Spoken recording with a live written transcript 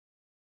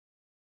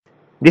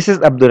This is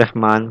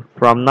Abdurrahman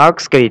from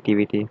Nox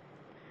Creativity.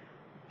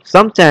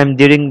 Sometime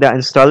during the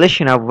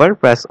installation of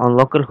WordPress on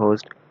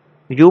localhost,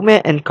 you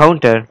may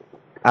encounter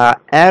an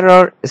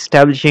error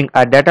establishing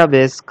a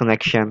database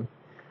connection.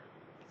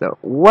 So,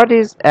 what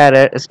is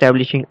error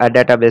establishing a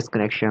database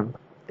connection?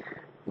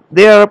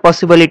 There are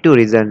possibly two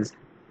reasons.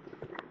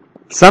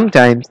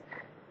 Sometimes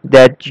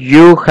that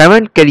you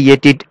haven't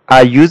created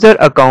a user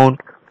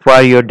account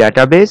for your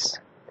database,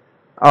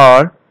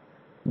 or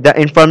the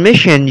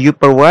information you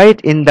provide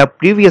in the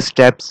previous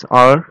steps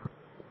are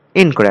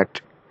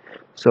incorrect.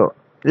 So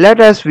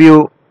let us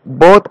view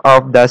both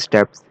of the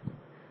steps.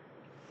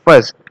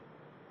 First,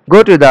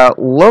 go to the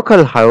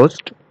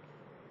localhost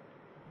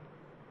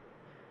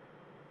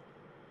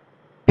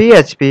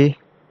php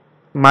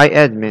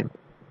myadmin,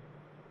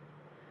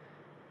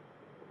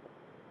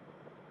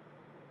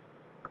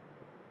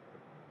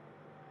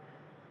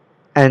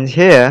 and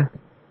here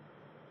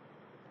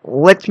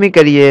let me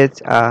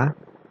create a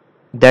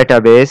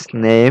database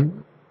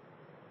name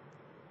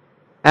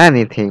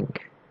anything.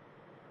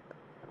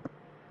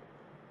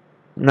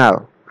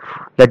 Now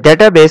the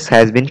database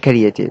has been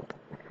created.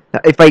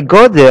 Now, if I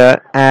go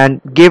there and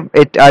give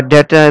it a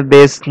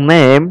database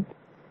name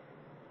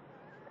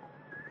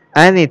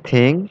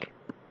anything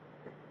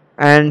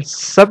and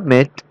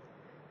submit,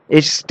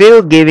 it's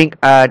still giving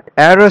an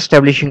error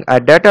establishing a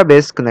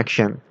database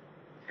connection.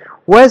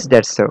 Why is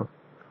that so?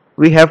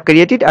 We have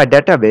created a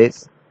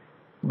database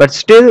but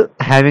still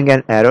having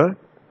an error.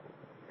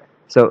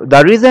 So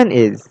the reason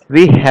is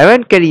we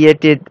haven't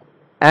created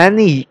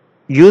any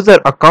user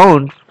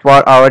account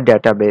for our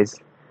database.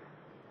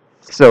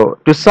 So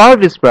to solve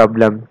this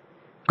problem,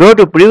 go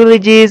to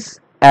privileges,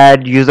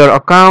 add user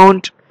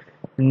account,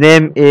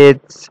 name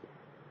it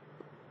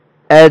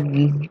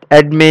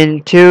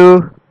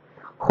admin2,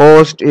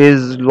 host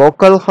is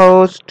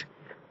localhost,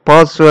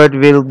 password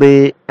will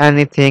be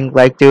anything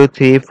like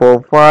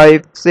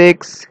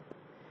 23456,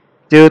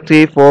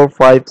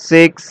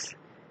 23456,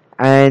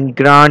 and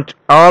grant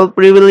all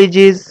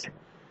privileges,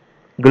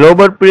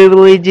 global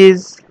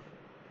privileges,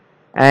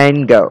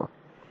 and go.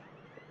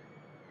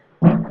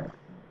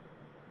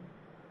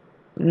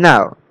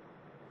 Now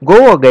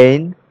go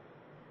again,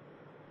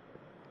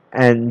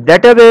 and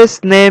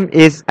database name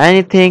is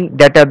anything,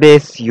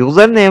 database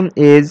username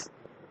is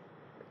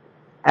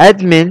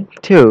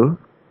admin2,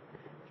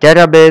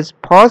 database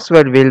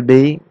password will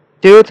be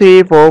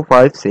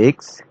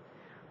 23456,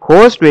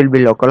 host will be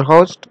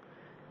localhost,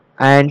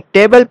 and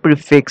table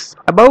prefix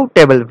about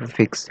table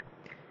prefix.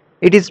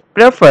 It is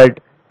preferred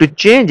to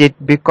change it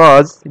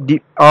because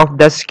of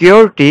the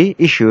security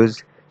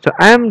issues. So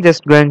I am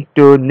just going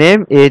to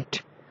name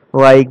it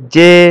like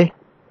j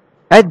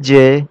at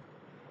j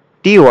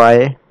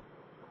ty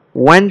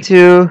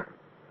 12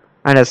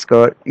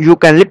 underscore. You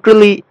can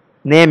literally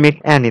name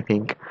it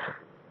anything.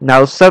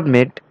 Now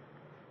submit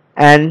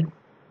and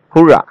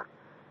hurrah!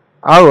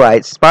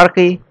 Alright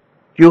Sparky,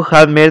 you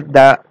have made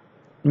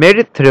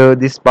it through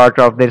this part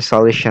of the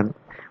installation.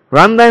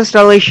 Run the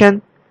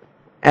installation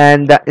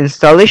and the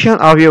installation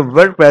of your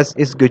WordPress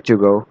is good to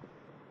go.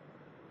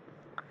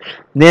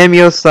 Name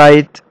your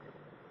site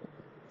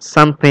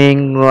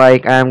something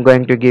like I'm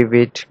going to give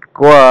it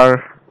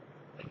core,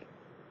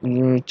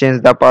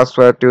 change the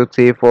password to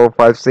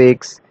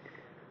 3456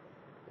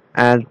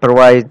 and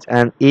provide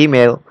an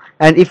email.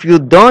 And if you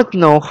don't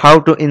know how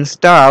to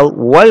install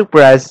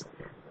WordPress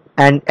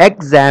and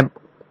Xampp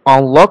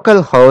on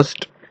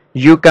localhost,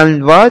 you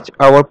can watch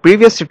our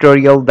previous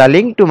tutorial. The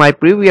link to my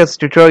previous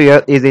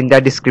tutorial is in the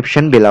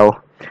description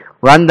below.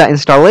 Run the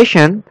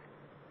installation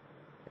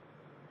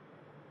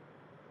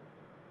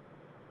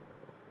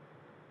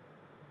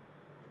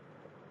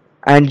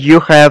and you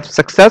have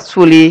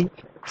successfully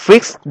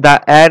fixed the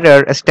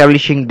error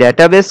establishing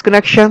database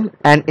connection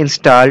and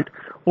installed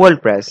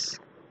WordPress.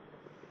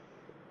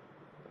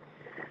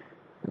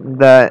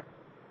 The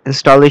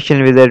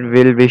installation wizard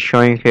will be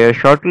showing here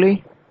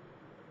shortly.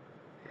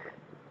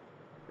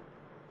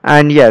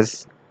 And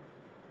yes,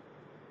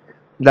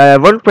 the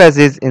WordPress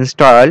is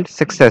installed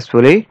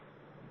successfully.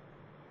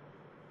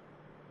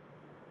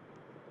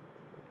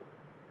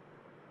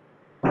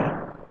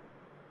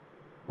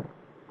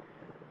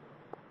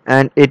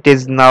 And it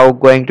is now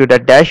going to the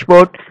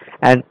dashboard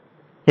and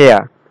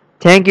here.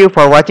 Thank you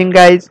for watching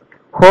guys.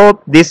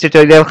 Hope this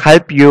tutorial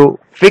helped you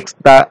fix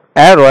the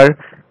error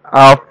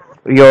of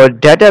your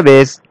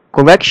database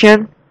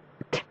collection.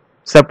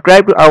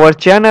 Subscribe to our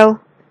channel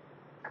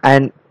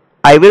and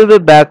I will be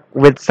back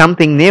with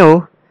something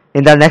new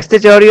in the next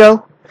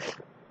tutorial.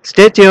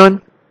 Stay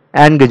tuned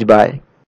and goodbye.